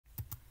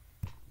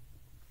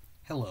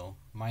Hello,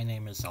 my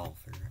name is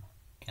Oliver,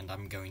 and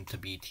I'm going to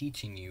be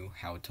teaching you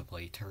how to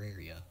play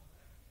Terraria.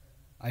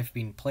 I've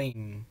been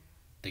playing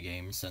the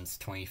game since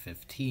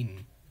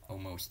 2015,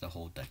 almost a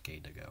whole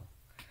decade ago,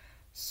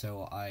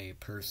 so I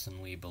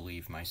personally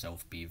believe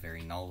myself be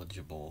very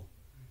knowledgeable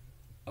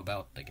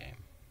about the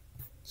game.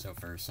 So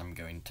first I'm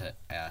going to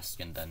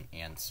ask and then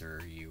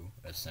answer you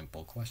a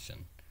simple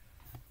question.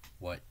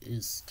 What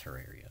is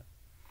Terraria?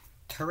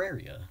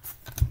 Terraria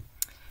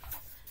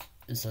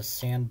is a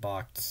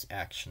sandbox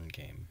action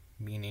game,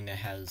 meaning it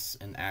has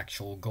an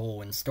actual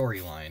goal and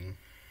storyline,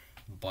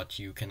 but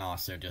you can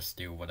also just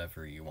do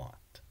whatever you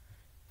want.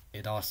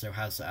 It also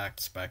has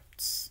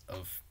aspects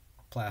of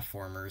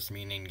platformers,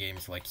 meaning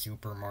games like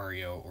Super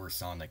Mario or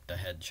Sonic the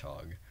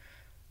Hedgehog.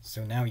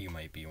 So now you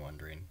might be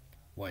wondering,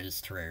 what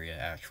is Terraria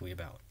actually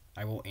about?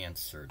 I will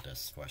answer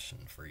this question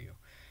for you.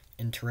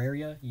 In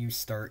Terraria, you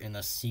start in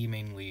a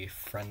seemingly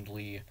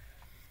friendly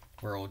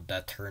world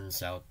that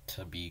turns out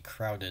to be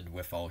crowded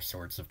with all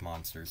sorts of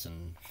monsters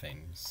and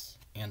things.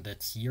 And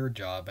it's your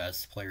job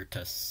as player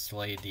to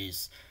slay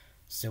these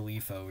silly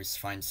foes,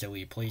 find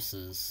silly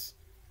places,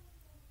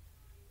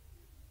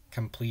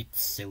 complete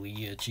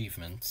silly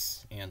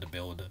achievements, and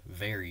build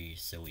very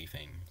silly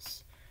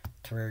things.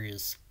 Terraria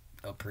is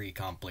a pretty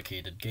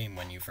complicated game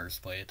when you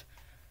first play it,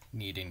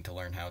 needing to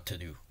learn how to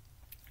do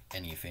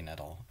anything at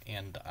all,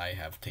 and I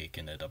have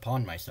taken it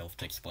upon myself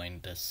to explain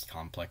this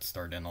complex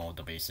start and all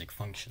the basic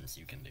functions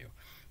you can do.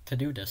 To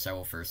do this, I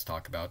will first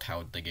talk about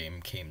how the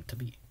game came to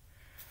be.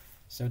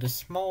 So the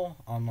small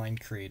online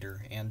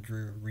creator,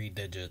 Andrew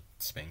Redigit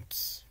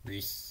Spinks,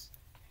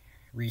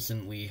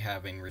 recently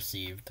having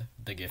received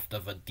the gift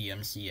of a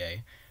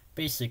DMCA,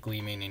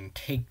 basically meaning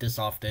take this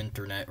off the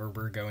internet or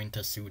we're going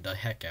to sue the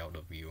heck out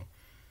of you.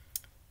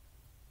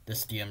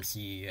 This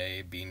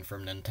DMCA being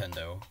from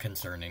Nintendo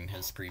concerning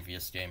his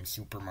previous game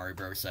Super Mario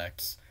Bros.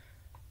 X.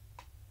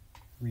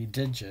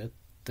 Redigit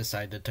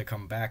decided to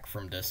come back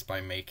from this by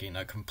making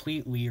a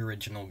completely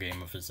original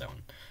game of his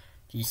own.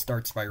 He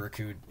starts by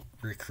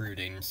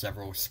recruiting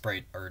several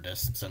sprite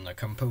artists and the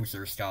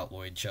composer Scott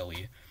Lloyd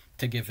Shelley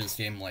to give his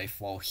game life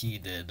while he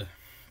did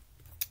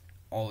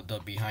all the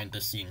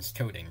behind-the-scenes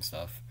coding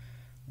stuff,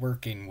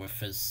 working with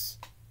his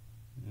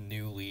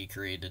newly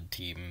created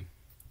team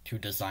to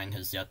design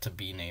his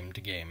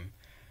yet-to-be-named game.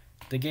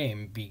 The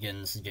game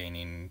begins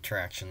gaining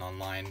traction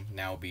online,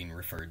 now being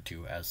referred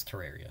to as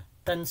Terraria.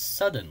 Then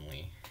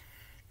suddenly,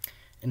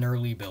 an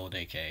early build,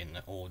 aka an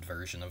old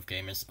version of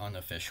game, is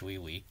unofficially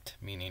leaked,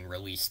 meaning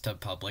released to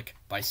public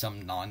by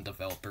some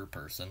non-developer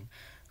person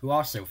who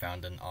also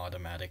found an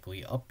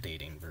automatically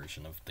updating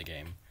version of the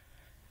game,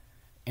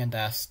 and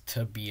asked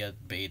to be a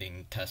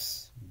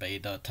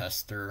beta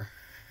tester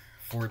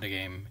for the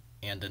game,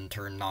 and in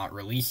turn not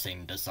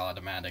releasing this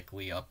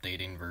automatically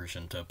updating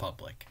version to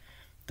public.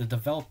 The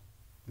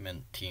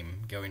development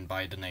team, going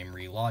by the name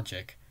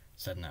Relogic,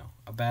 said no,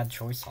 a bad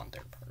choice on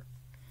their part.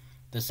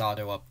 This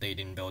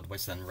auto-updating build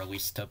was then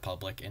released to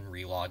public, and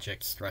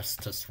Relogic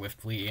stressed to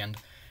swiftly and,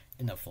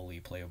 in a fully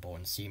playable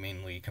and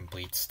seemingly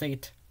complete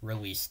state,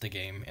 released the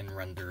game and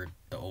rendered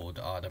the old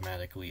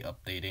automatically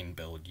updating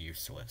build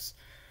useless,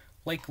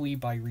 likely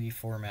by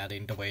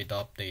reformatting the way the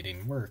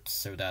updating works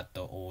so that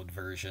the old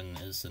version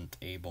isn't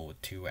able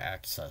to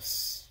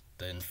access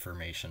the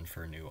information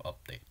for new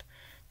update.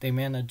 They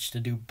managed to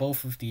do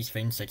both of these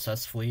things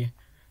successfully,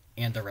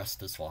 and the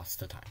rest is lost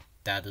to time.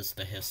 That is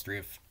the history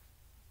of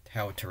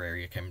how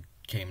Terraria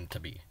came to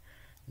be.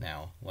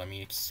 Now, let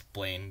me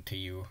explain to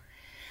you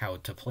how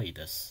to play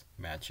this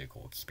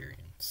magical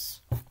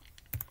experience.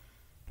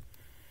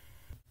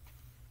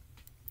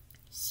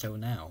 So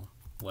now,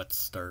 let's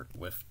start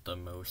with the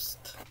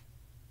most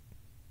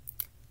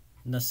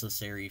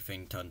necessary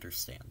thing to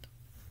understand,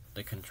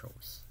 the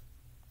controls.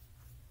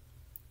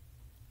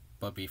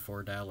 But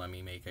before that, let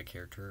me make a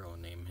character. I'll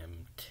name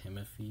him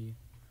Timothy.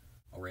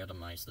 I'll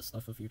randomize the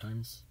stuff a few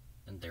times,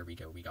 and there we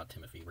go, we got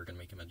Timothy. We're going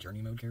to make him a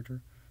journey mode character,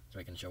 so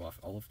I can show off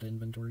all of the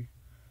inventory.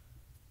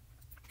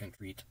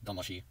 Concrete,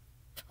 Damashy,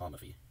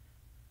 Timothy.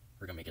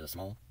 We're going to make it a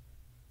small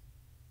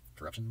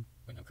corruption,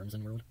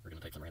 crimson world. We're going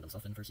to type some random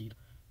stuff in for seed,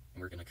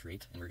 and we're going to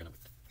create, and we're going to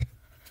wait.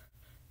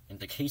 In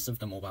the case of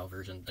the mobile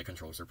version, the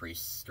controls are pretty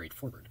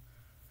straightforward.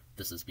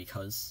 This is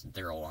because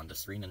they're all on the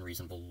screen in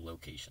reasonable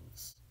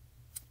locations.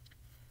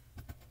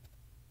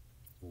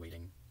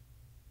 Waiting.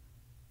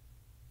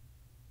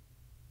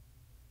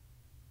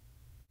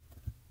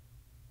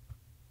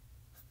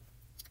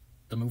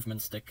 The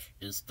movement stick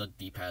is the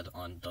D-pad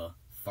on the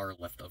far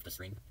left of the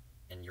screen.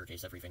 In your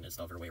case, everything is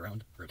the other way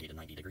around, rotated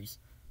 90 degrees.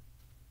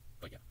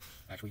 But yeah,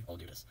 actually, I'll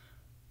do this.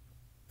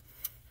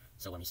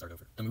 So let me start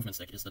over. The movement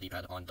stick is the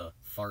D-pad on the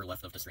far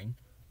left of the screen.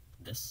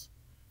 This.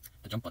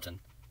 The jump button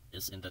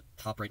is in the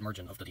top right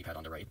margin of the D-pad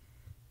on the right.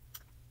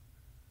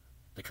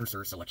 The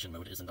cursor selection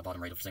mode is in the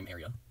bottom right of the same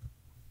area.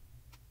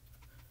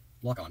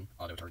 Lock-on,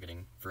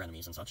 auto-targeting for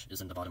enemies and such,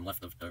 is in the bottom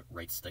left of the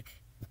right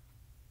stick,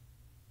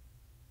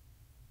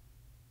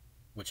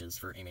 which is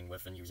for aiming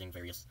with and using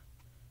various...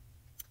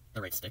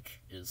 The right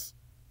stick is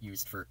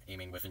used for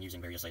aiming with and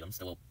using various items.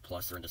 The little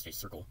plus, or in this case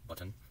circle,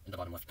 button in the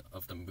bottom left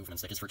of the movement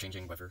stick is for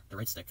changing whether the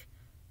right stick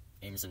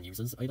aims and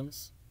uses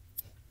items,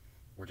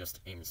 or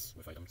just aims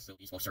with items. So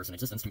these stars in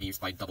existence can be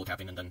used by double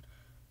tapping and then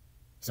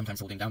sometimes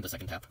holding down the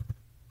second tap,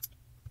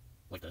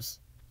 like this,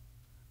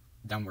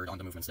 downward on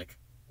the movement stick,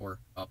 or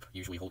up,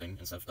 usually holding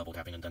instead of double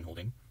tapping and then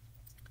holding.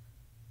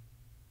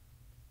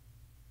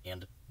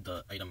 And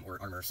the item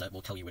or armor set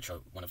will tell you which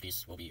one of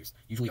these will be used.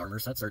 Usually armor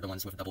sets are the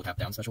ones with double tap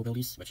down special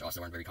abilities, which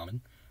also aren't very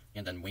common.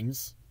 And then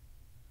wings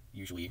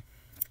usually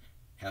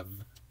have,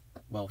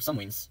 well, some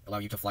wings allow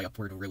you to fly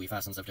upward really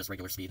fast instead of just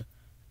regular speed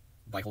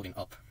by holding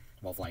up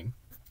while flying.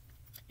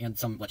 And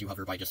some let you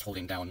hover by just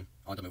holding down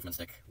on the movement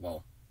stick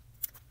while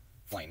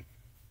flying.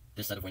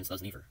 This set of wings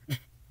doesn't either.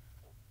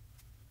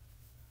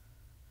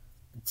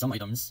 Some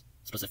items,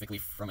 specifically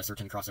from a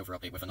certain crossover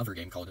update with another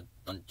game called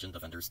Dungeon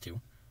Defenders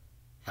 2,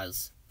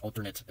 has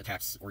alternate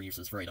attacks or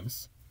uses for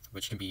items,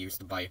 which can be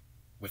used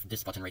with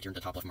this button right here in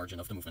the top left margin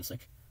of the movement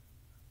stick.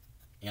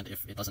 And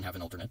if it doesn't have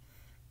an alternate,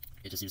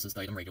 it just uses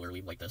the item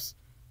regularly, like this.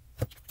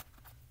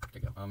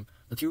 There you go.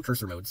 The two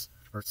cursor modes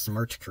are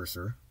Smart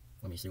Cursor.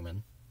 Let me zoom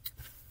in.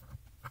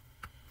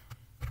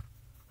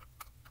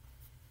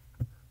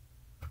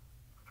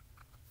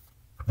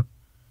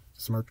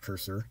 Smart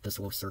Cursor, this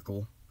little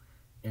circle,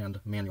 and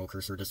Manual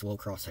Cursor, this little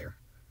crosshair.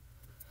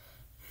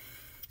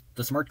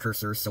 The Smart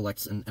Cursor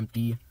selects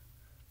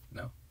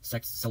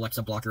selects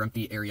a block or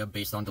empty area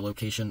based on the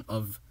location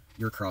of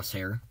your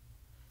crosshair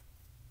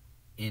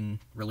in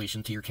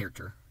relation to your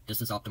character.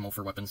 This is optimal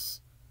for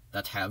weapons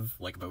that have,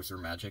 like bows or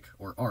magic,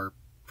 or are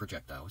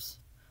projectiles,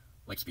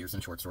 like spears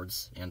and short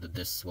swords, and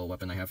this little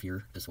weapon I have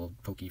here, this little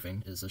pokey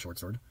thing, is a short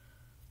sword.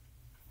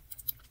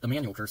 The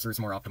Manual Cursor is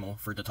more optimal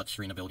for the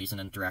touchscreen abilities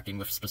and interacting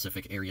with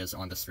specific areas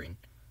on the screen,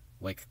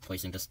 like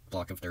placing this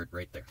block of dirt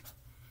right there.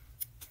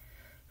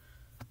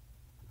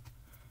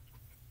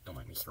 Don't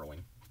mind me scrolling.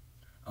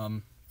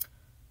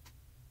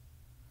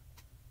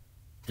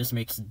 This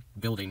makes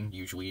building,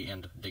 usually,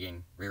 and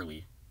digging,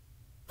 rarely,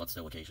 but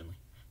still occasionally,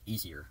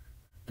 easier.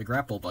 The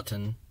grapple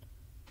button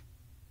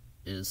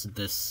is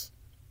this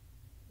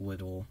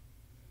little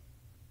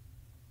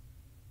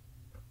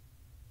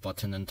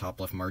button in top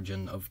left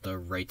margin of the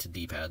right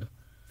D-pad.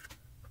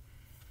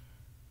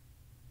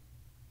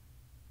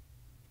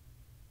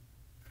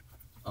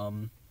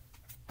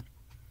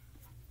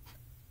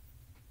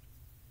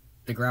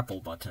 The grapple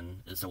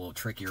button is a little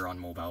trickier on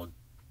mobile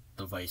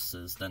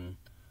devices than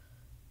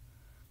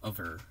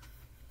other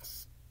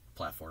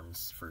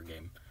platforms for a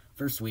game.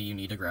 Firstly, you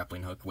need a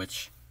grappling hook,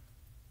 which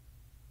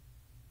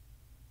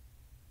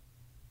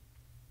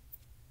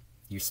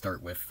you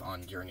start with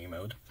on journey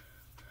mode.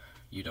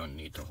 You don't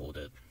need to hold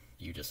it,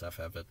 you just have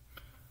to have it.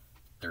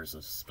 There's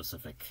a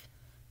specific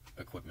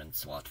equipment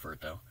slot for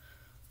it though.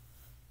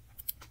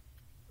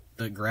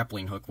 The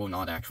grappling hook will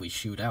not actually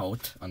shoot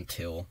out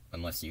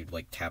unless you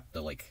tap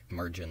the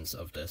margins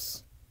of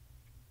this.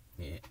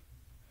 Yeah.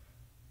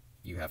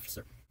 You have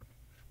to.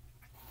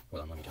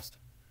 Hold on, let me just.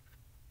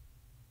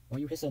 Why are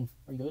you hissing?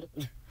 Are you good?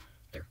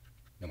 There.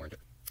 No more.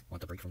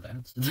 Want the break from the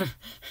ads?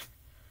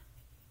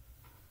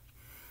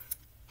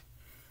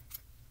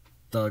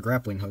 The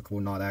grappling hook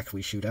will not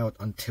actually shoot out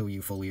until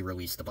you fully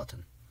release the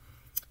button,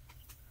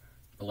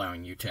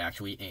 allowing you to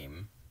actually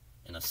aim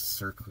in a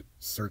circular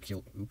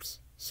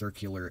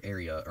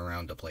area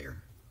around the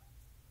player.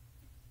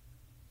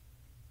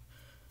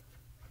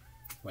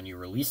 When you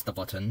release the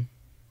button,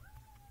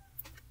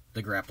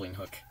 the grappling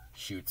hook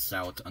shoots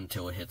out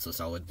until it hits a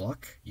solid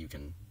block. You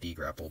can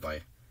de-grapple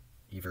by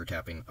either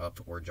tapping up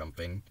or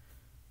jumping,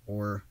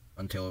 or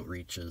until it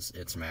reaches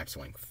its max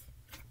length,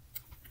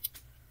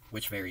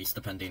 which varies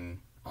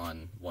depending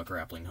on what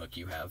grappling hook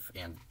you have,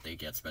 and it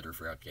gets better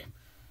throughout game.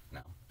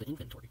 Now, the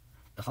inventory.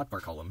 The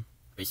hotbar column,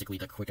 basically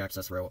the quick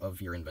access row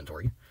of your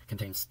inventory,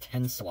 contains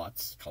 10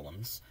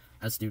 columns,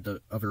 as do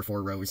the other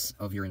 4 rows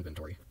of your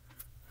inventory.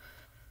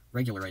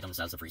 Regular items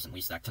as of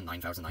recently stack to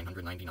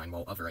 9,999,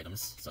 while other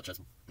items, such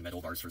as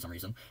metal bars for some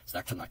reason,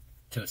 stack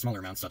to smaller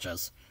amounts such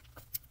as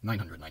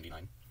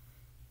 999.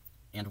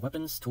 And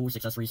weapons, tools,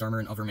 accessories, armor,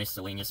 and other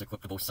miscellaneous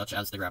equipables such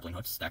as the grappling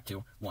hooks stack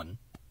to 1,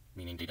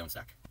 meaning they don't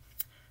stack.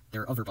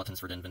 There are other buttons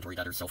for the inventory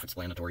that are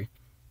self-explanatory,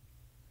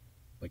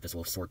 like this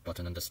little sort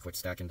button and this quick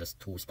stack and this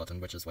tools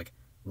button, which is like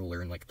ruler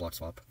and block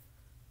swap,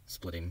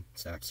 splitting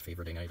stacks,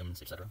 favoriting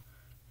items, etc.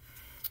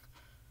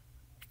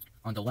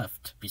 On the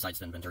left, besides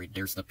the inventory,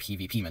 there's the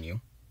PvP menu.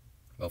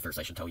 Well, first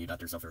I should tell you that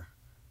there's other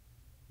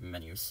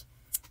menus.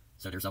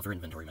 So there's other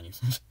inventory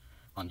menus.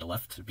 On the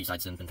left,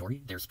 besides the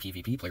inventory, there's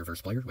PvP, player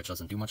versus player, which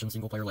doesn't do much in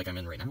single player like I'm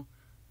in right now.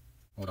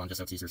 Hold on, just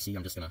so it's easier to see,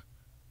 I'm just gonna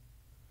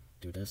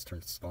do this,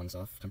 turn spawns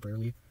off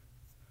temporarily.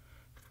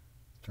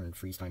 Turn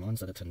freeze time on,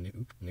 set it to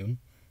noon.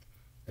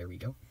 There we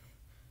go.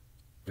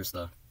 There's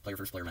the player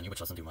versus player menu, which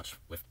doesn't do much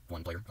with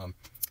one player.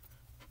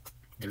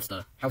 There's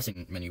the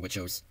housing menu, which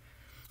shows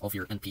all of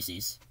your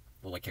NPCs,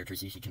 well,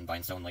 characters you can buy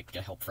and sell and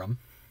get help from.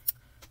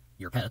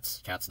 Your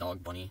pets, cats,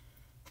 dog, bunny,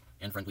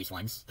 and friendly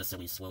slimes, the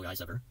silliest slow guys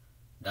ever,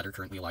 that are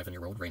currently alive in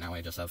your world. Right now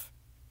I just have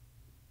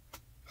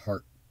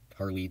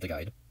Harley the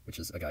guide, which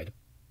is a guide.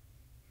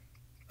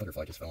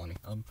 Butterfly just fell on me.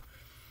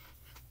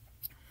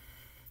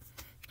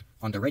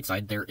 On the right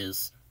side, there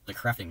is the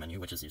crafting menu,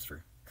 which is used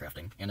for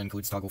crafting, and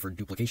includes toggle for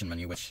duplication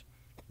menu, which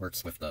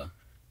works with the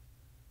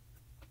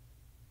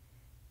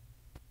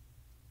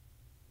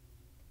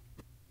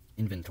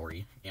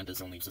inventory and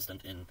is only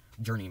existent in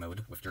journey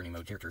mode, with journey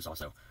mode characters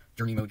also.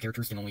 Journey mode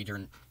characters can only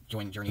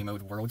join journey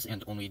mode worlds,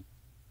 and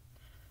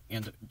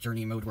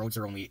journey mode worlds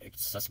are only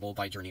accessible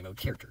by journey mode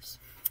characters.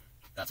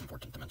 That's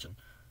important to mention.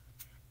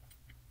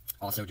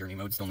 Also, journey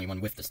mode's the only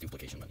one with this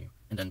duplication menu.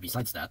 And then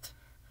besides that,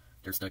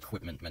 there's the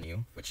equipment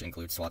menu, which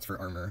includes slots for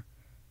armor,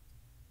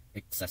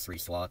 accessory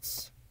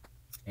slots,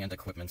 and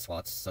equipment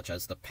slots, such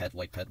as the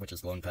light pet, which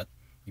is lone pet.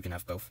 You can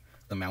have both.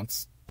 The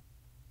mounts,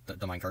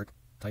 the minecart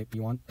type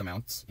you want, the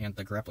mounts, and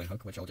the grappling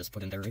hook, which I'll just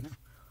put in there right now.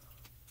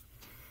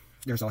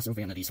 There's also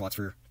vanity slots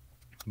for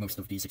most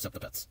of these except the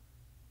pets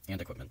and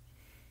equipment.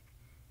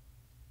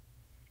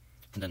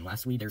 And then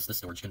lastly, there's the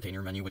storage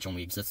container menu, which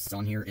only exists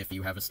on here if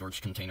you have a storage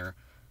container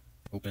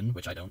open,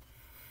 which I don't.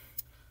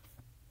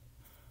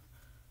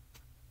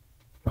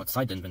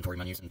 Outside the inventory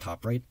menus in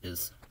top right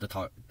is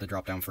the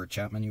drop down for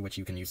chat menu, which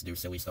you can use to do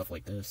silly stuff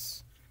like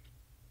this.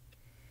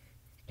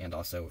 And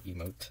also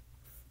emote.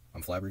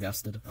 I'm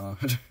flabbergasted.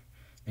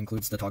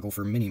 Includes the toggle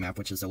for minimap,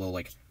 which is a little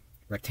like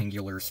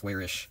rectangular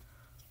squarish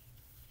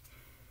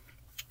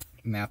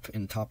map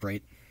in top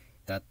right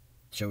that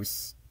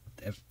shows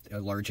a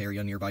large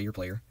area nearby your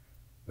player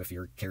with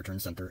your character in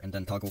center, and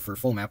then toggle for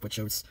full map, which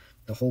shows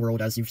the whole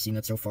world as you've seen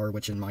it so far,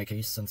 which in my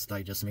case, since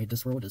I just made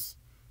this world, is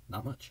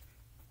not much.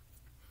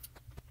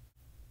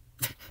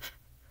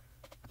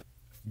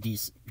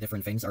 These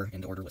different things are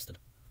in the order listed.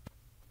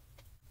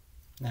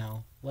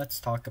 Now, let's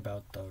talk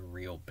about the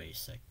real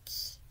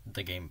basics,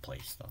 the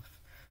gameplay stuff.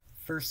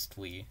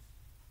 Firstly,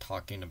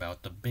 talking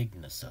about the big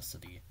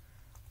necessity,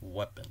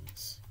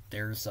 weapons.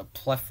 There's a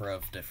plethora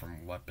of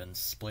different weapons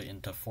split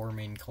into 4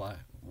 main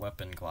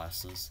weapon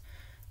classes,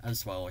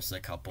 as well as a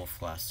couple of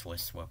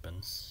classless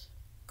weapons.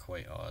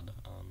 Quite odd.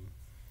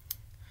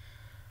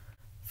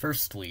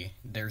 Firstly,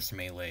 there's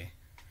melee.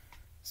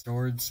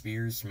 Swords,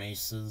 spears,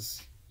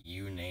 maces,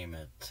 you name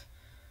it.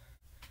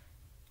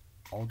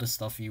 All the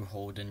stuff you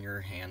hold in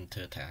your hand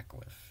to attack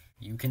with.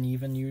 You can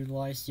even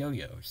utilize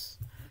yo-yos.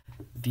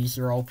 These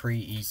are all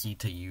pretty easy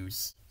to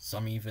use.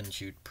 Some even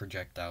shoot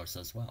projectiles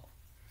as well.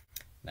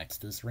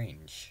 Next is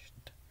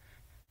ranged.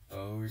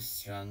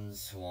 Bows,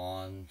 guns,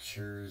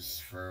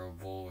 launchers,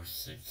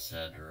 throwables,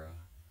 etc.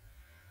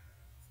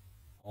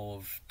 All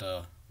of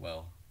the,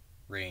 well,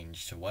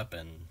 ranged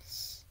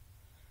weapons.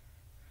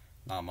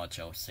 Not much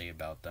else to say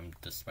about them,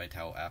 despite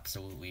how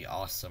absolutely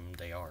awesome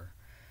they are.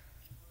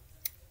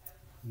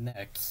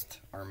 Next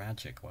are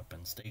magic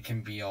weapons. They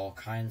can be all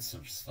kinds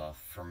of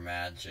stuff, from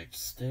magic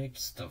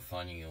sticks to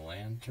funny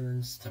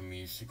lanterns to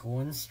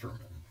musical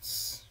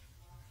instruments.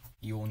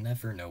 You will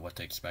never know what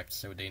to expect,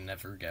 so they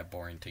never get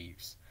boring to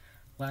use.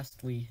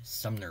 Lastly,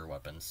 summoner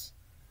weapons.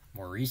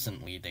 More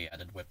recently, they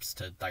added whips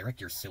to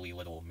direct your silly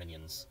little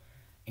minions,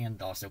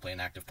 and also play an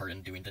active part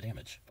in doing the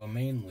damage. But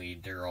mainly,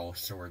 they're all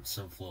sorts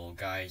of little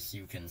guys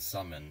you can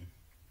summon.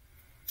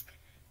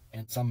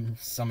 And some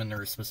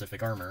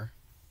summoner-specific armor,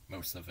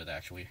 most of it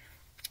actually,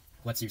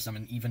 lets you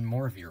summon even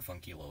more of your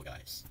funky little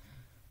guys.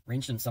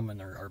 Ranged and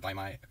summoner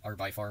are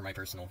by far my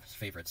personal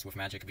favorites, with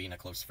magic being a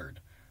close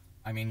third.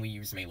 I mainly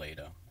use melee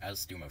though,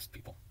 as do most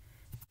people.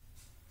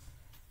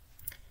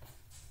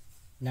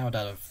 Now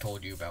that I've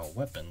told you about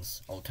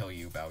weapons, I'll tell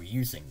you about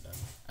using them,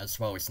 as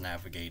well as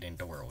navigating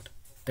the world.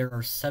 There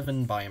are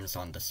 7 biomes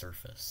on the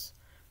surface.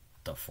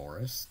 The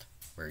forest,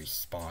 where you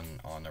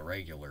spawn on a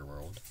regular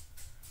world.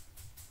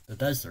 The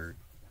desert,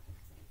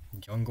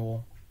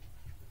 jungle,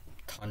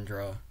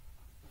 tundra,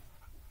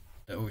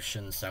 the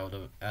oceans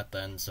at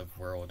the ends of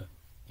world,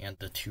 and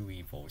the 2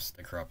 evils,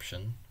 the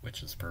corruption,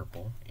 which is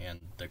purple,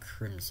 and the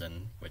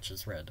crimson, which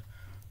is red.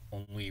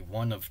 Only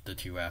one of the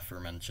 2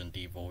 aforementioned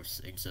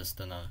evils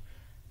exist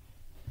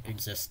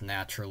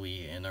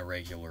naturally in a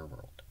regular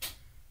world.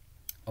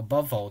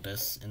 Above all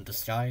this, in the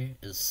sky,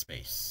 is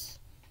space,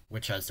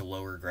 which has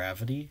lower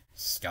gravity,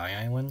 sky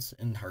islands,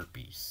 and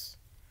harpies.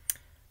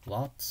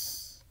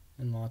 Lots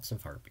and lots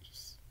of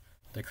harpies.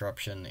 The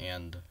corruption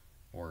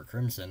or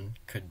crimson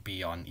could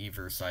be on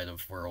either side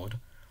of world,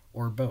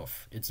 or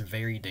both. It's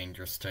very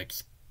dangerous to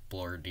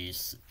explore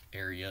these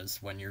areas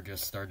when you're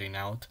just starting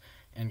out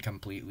and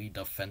completely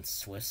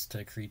defenseless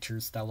to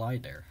creatures that lie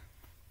there.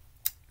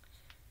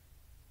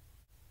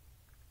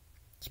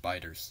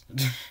 Spiders.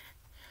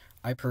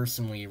 I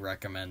personally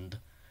recommend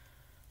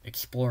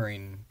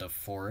exploring the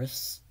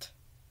forest,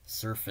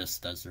 surface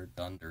desert,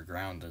 the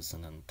underground is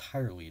an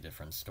entirely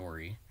different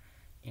story,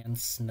 and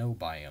snow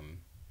biome,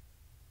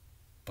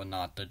 but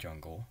not the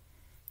jungle,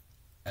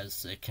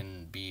 as it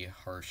can be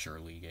harsh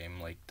early game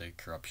like the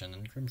corruption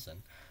and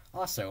crimson.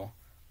 Also,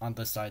 on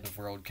the side of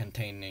world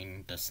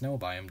containing the snow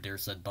biome,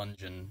 there's a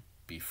dungeon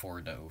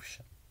before the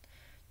ocean.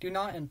 Do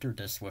not enter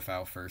this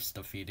without first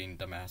defeating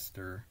the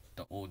master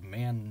the old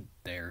man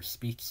there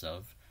speaks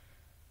of,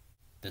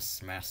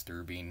 this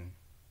master being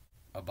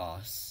a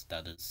boss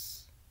that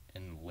is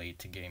in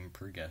late game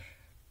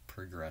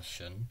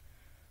progression,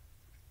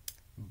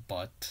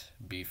 but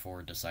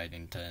before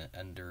deciding to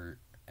enter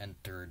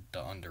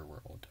the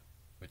underworld,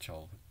 which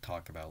I'll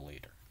talk about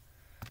later.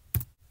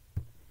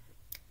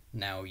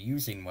 Now,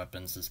 using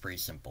weapons is pretty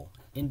simple.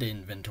 In the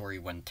inventory,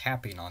 when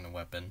tapping on a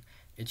weapon,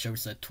 it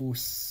shows a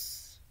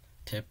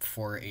tooltip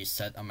for a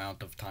set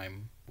amount of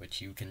time,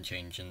 which you can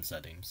change in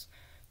settings.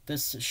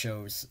 This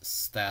shows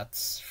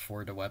stats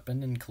for the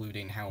weapon,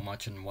 including how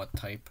much and what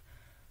type,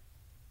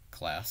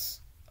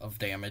 class, of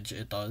damage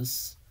it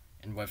does,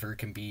 and whether it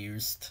can be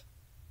used.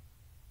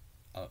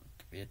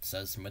 It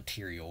says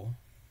material,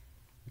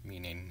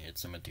 meaning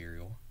it's a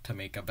material, to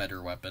make a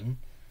better weapon.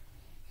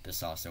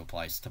 This also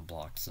applies to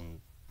blocks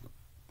and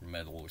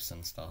metals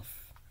and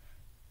stuff.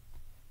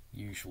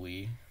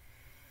 Usually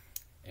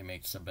it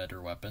makes a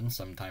better weapon,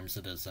 sometimes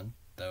it isn't,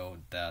 though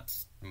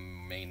that's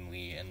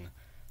mainly in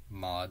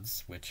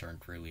mods, which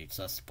aren't really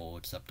accessible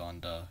except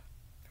on the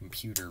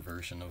computer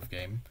version of the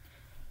game.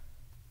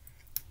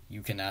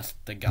 You can ask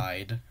the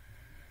guide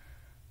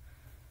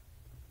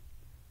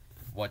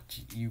what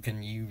you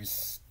can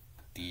use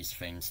these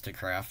things to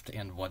craft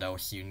and what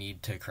else you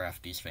need to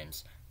craft these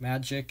things.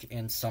 Magic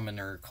and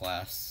Summoner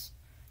class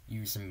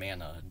use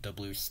mana, the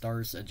blue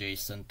stars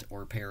adjacent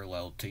or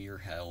parallel to your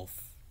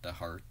health, the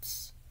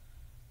hearts,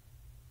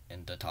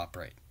 in the top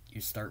right.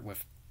 You start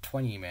with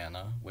 20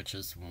 mana, which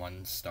is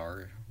 1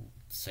 star,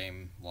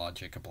 same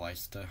logic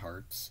applies to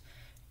hearts,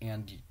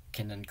 and you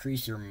can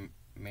increase your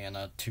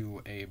mana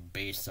to a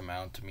base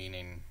amount,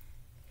 meaning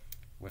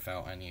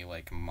without any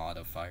like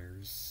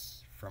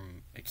modifiers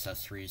from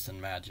accessories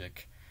and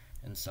magic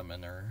and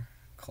Summoner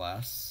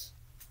class,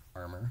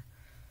 armor,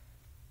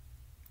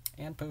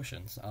 and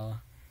potions.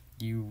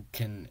 You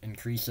can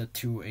increase it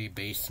to a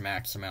base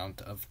max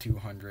amount of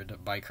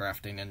 200 by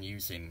crafting and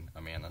using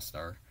a mana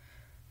star,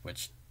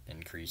 which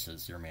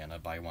increases your mana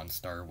by 1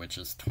 star, which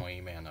is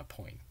 20 mana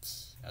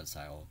points, as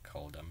I'll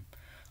call them.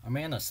 A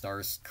mana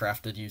star is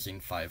crafted using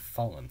 5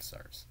 fallen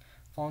stars.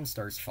 Fallen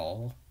stars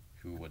fall,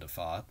 who would have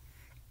thought,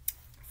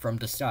 from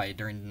the sky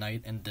during the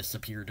night and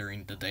disappear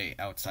during the day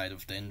outside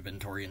of the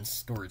inventory and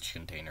storage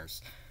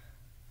containers.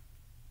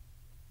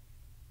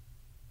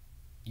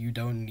 You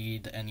don't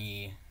need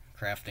any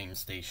crafting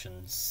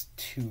stations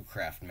to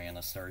craft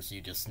mana stars,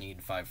 you just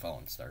need 5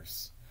 fallen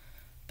stars.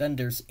 Then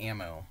there's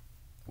ammo,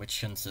 which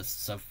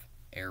consists of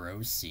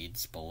arrows,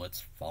 seeds,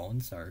 bullets,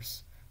 fallen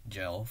stars,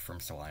 gel from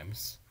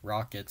slimes,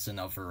 rockets, and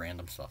other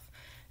random stuff.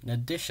 In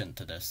addition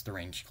to this, the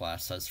range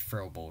class has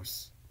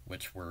throwables,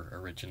 which were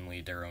originally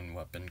their own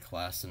weapon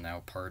class and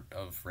now part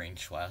of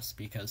range class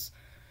because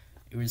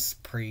it was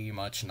pretty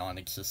much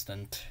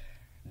non-existent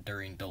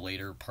during the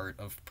later part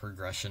of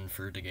progression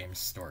through the game's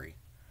story.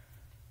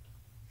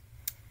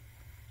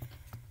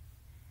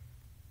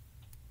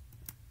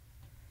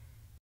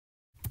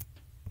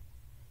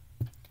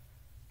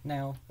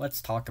 Now,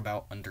 let's talk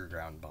about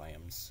underground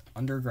biomes.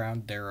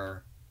 Underground, there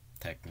are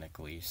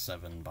technically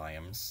 7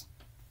 biomes.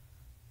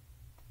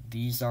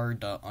 These are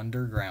the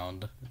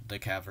underground, the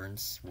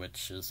caverns,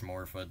 which is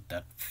more of a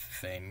depth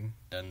thing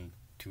than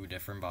 2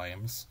 different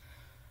biomes,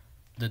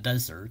 the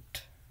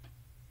desert,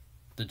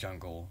 the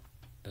jungle,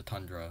 the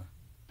tundra,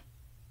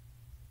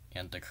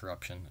 and the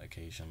corruption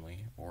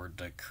occasionally, or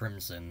the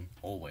crimson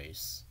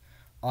always.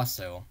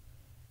 Also,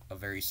 a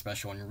very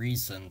special and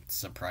recent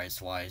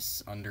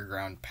surprise-wise,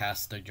 underground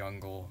past the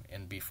jungle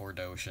and before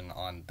the ocean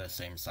on the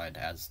same side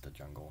as the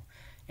jungle.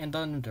 And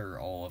under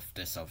all of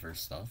this other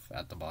stuff,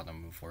 at the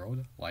bottom of the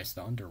world, lies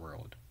the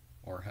underworld,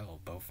 or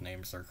hell, both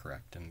names are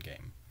correct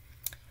in-game.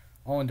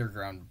 All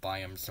underground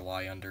biomes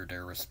lie under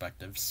their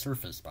respective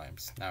surface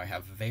biomes. Now I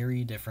have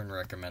very different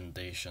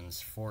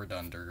recommendations for the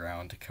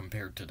underground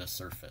compared to the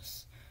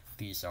surface.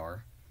 These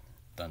are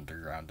the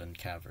underground and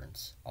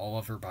caverns. All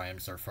other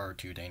biomes are far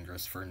too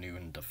dangerous for a new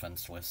and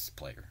defenseless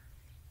player.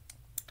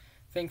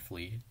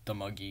 Thankfully, the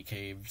muggy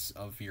caves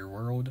of your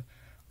world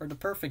are the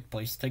perfect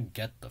place to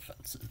get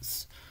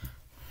defenses.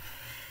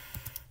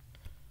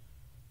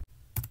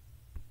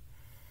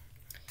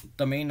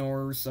 The main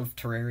ores of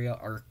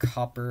Terraria are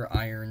copper,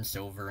 iron,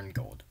 silver, and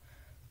gold,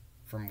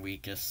 from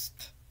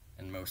weakest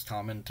and most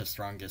common to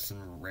strongest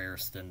and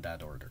rarest in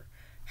that order.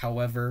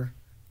 However,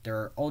 there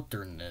are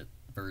alternate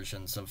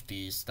versions of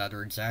these that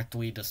are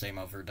exactly the same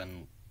other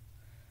than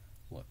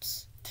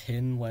looks: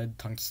 tin, lead,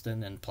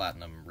 tungsten, and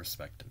platinum,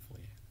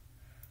 respectively.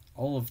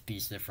 All of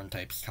these different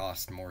types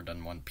cost more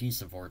than 1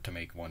 piece of ore to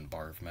make 1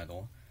 bar of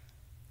metal,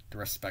 the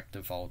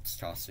respective vaults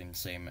costing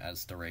same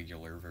as the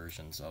regular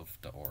versions of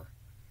the ore.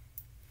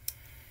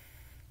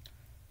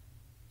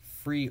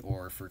 Free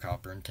ore for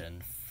copper and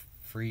tin,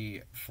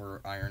 free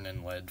for iron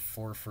and lead,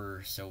 4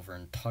 for silver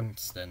and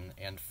tungsten,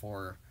 and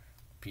 4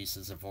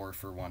 pieces of ore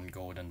for 1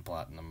 gold and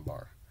platinum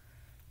bar.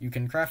 You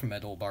can craft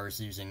metal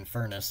bars using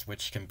furnace,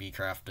 which can be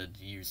crafted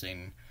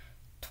using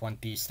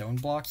 20 stone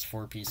blocks,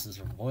 4 pieces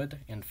of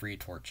wood, and 3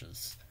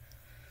 torches.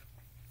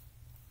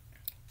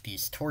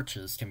 These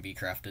torches can be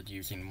crafted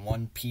using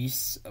 1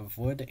 piece of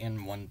wood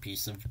and 1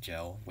 piece of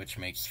gel, which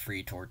makes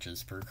 3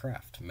 torches per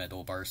craft.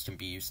 Metal bars can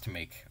be used to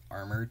make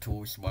armor,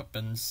 tools,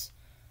 weapons,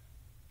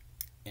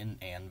 an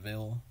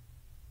anvil,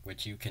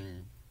 which you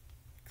can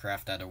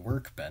craft at a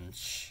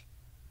workbench,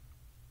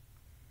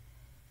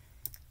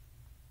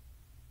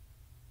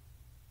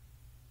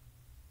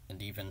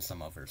 and even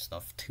some other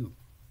stuff too.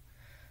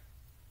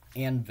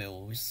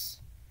 Anvils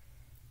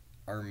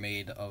are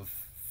made of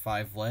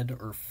 5 lead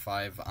or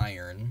 5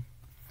 iron,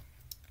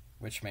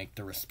 which make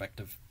the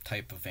respective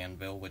type of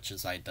anvil, which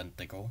is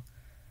identical.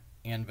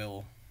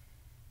 The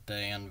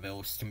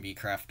anvils can be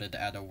crafted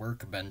at a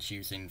workbench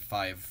using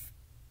 5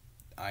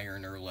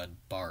 iron or lead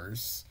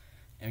bars,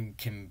 and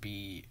can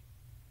be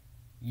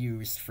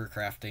used for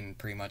crafting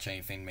pretty much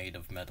anything made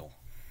of metal.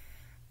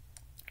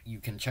 You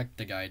can check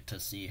the guide to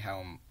see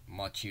how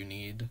much you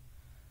need,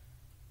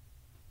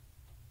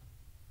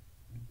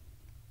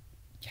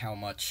 how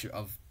much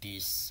of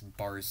these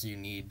bars you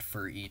need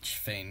for each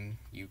thing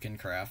you can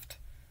craft.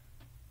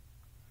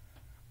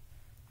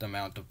 The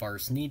amount of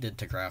bars needed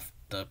to craft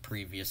the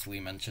previously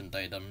mentioned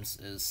items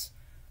is,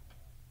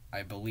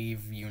 I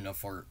believe,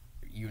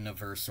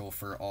 universal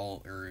for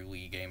all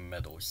early game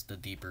metals. The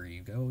deeper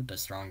you go, the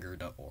stronger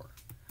the ore.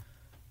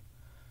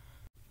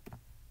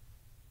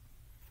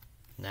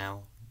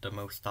 Now, the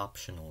most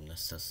optional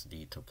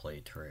necessity to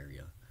play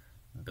Terraria,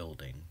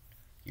 building.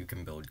 You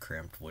can build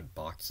cramped wood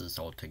boxes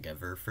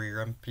altogether for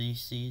your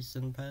NPCs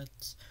and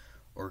pets,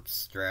 or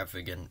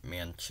extravagant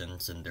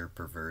mansions in their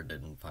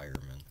perverted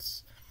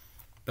environments.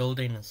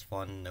 Building is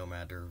fun no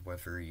matter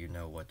whether you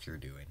know what you're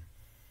doing.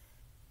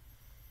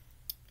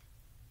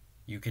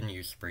 You can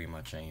use pretty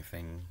much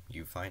anything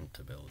you find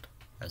to build,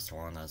 as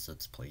long as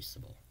it's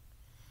placeable.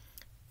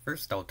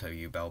 First, I'll tell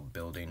you about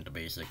building the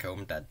basic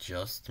home that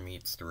just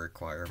meets the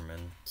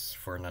requirements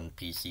for an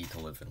NPC to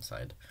live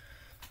inside.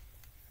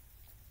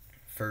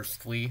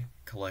 Firstly,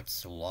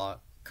 collect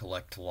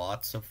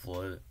lots of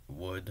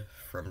wood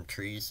from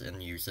trees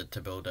and use it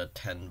to build a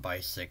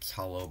 10x6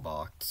 hollow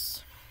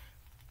box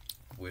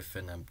with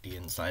an empty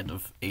inside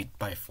of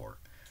 8x4.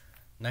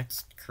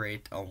 Next,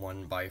 create a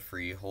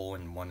 1x3 hole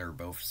in one or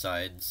both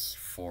sides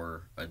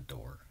for a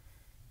door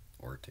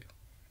or two.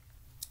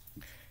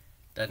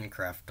 Then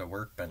craft a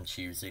workbench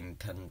using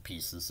 10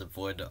 pieces of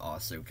wood,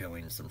 also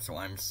killing some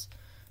slimes,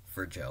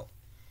 for gel.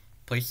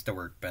 Place the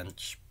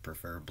workbench,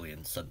 preferably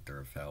in center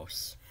of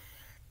house,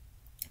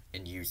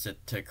 and use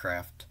it to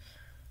craft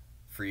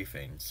 3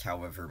 things: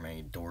 however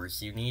many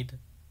doors you need,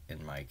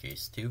 in my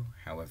case 2,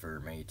 however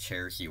many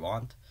chairs you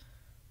want,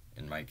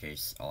 in my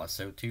case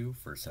also 2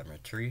 for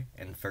symmetry,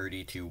 and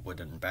 32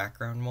 wooden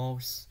background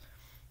walls,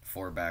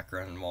 4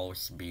 background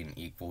walls being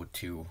equal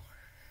to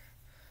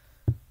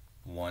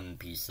 1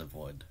 piece of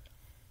wood.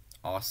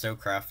 Also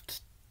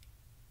craft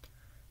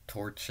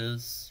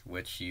torches,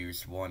 which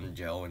use 1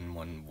 gel and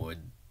 1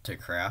 wood to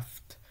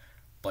craft,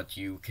 but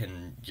you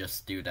can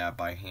just do that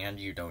by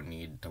hand. You don't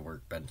need the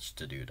workbench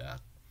to do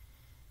that.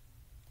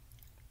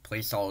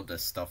 Place all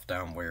this stuff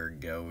down where it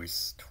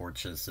goes.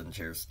 Torches and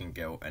chairs can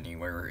go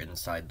anywhere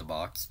inside the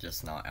box,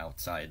 just not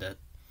outside it,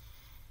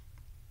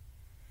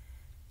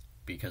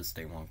 because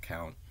they won't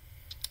count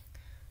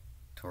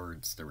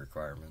towards the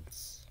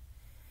requirements.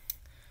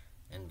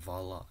 And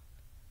voila,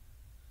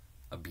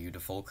 a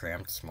beautiful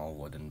cramped small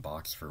wooden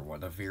box for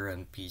one of your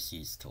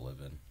NPCs to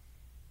live in.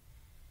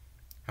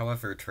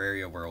 However,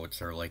 Terraria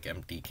worlds are like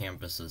empty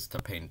canvases to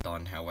paint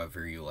on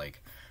however you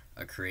like,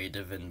 a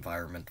creative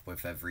environment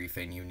with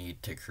everything you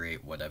need to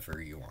create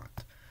whatever you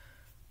want.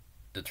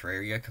 The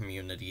Terraria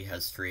community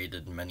has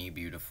created many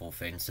beautiful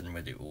things,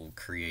 and it will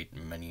create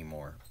many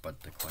more,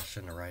 but the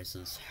question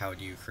arises, how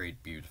do you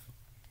create beautiful...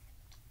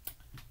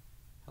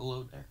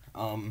 Hello there.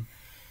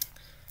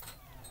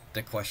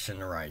 The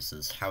question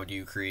arises, how do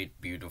you create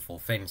beautiful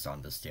things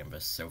on this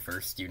canvas? So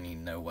first, you need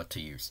to know what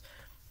to use.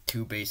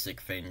 2 basic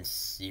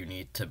things you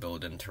need to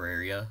build in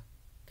Terraria: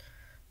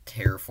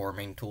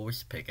 terraforming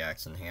tools,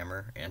 pickaxe and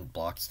hammer, and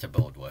blocks to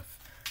build with.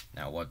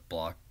 Now, what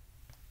blocks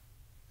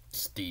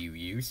do you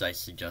use? I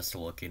suggest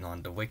looking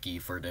on the wiki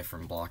for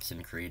different blocks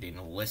and creating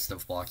a list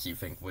of blocks you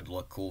think would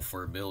look cool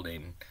for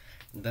building.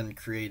 Then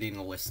creating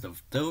a list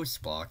of those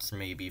blocks,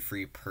 maybe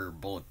 3 per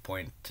bullet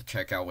point, to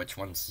check out which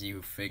ones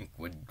you think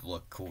would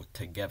look cool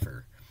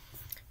together.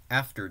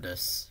 After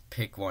this,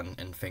 pick one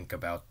and think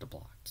about the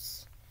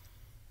blocks.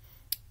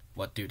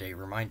 What do they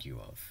remind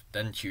you of?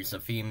 Then choose a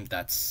theme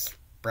that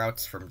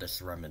sprouts from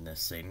this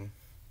reminiscing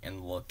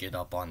and look it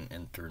up on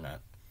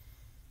internet.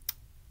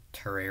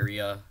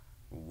 Terraria,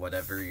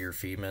 whatever your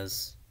theme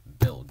is,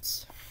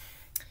 builds.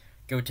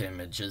 Go to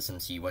images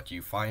and see what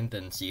you find,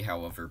 and see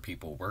how other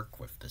people work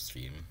with this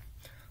theme.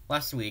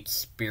 Lastly,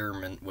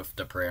 experiment with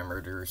the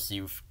parameters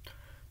you've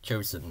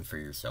chosen for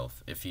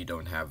yourself. If you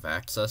don't have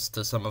access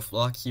to some of the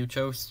blocks you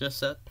chose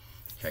just yet,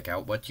 check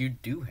out what you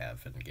do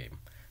have in-game.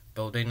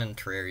 Building in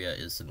Terraria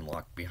isn't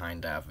locked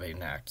behind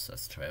having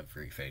access to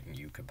everything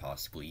you could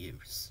possibly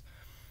use.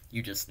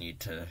 You just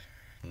need to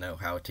know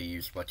how to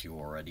use what you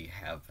already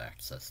have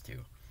access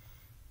to.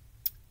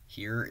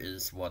 Here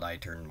is what I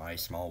turned my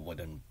small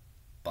wooden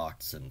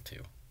box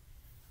into.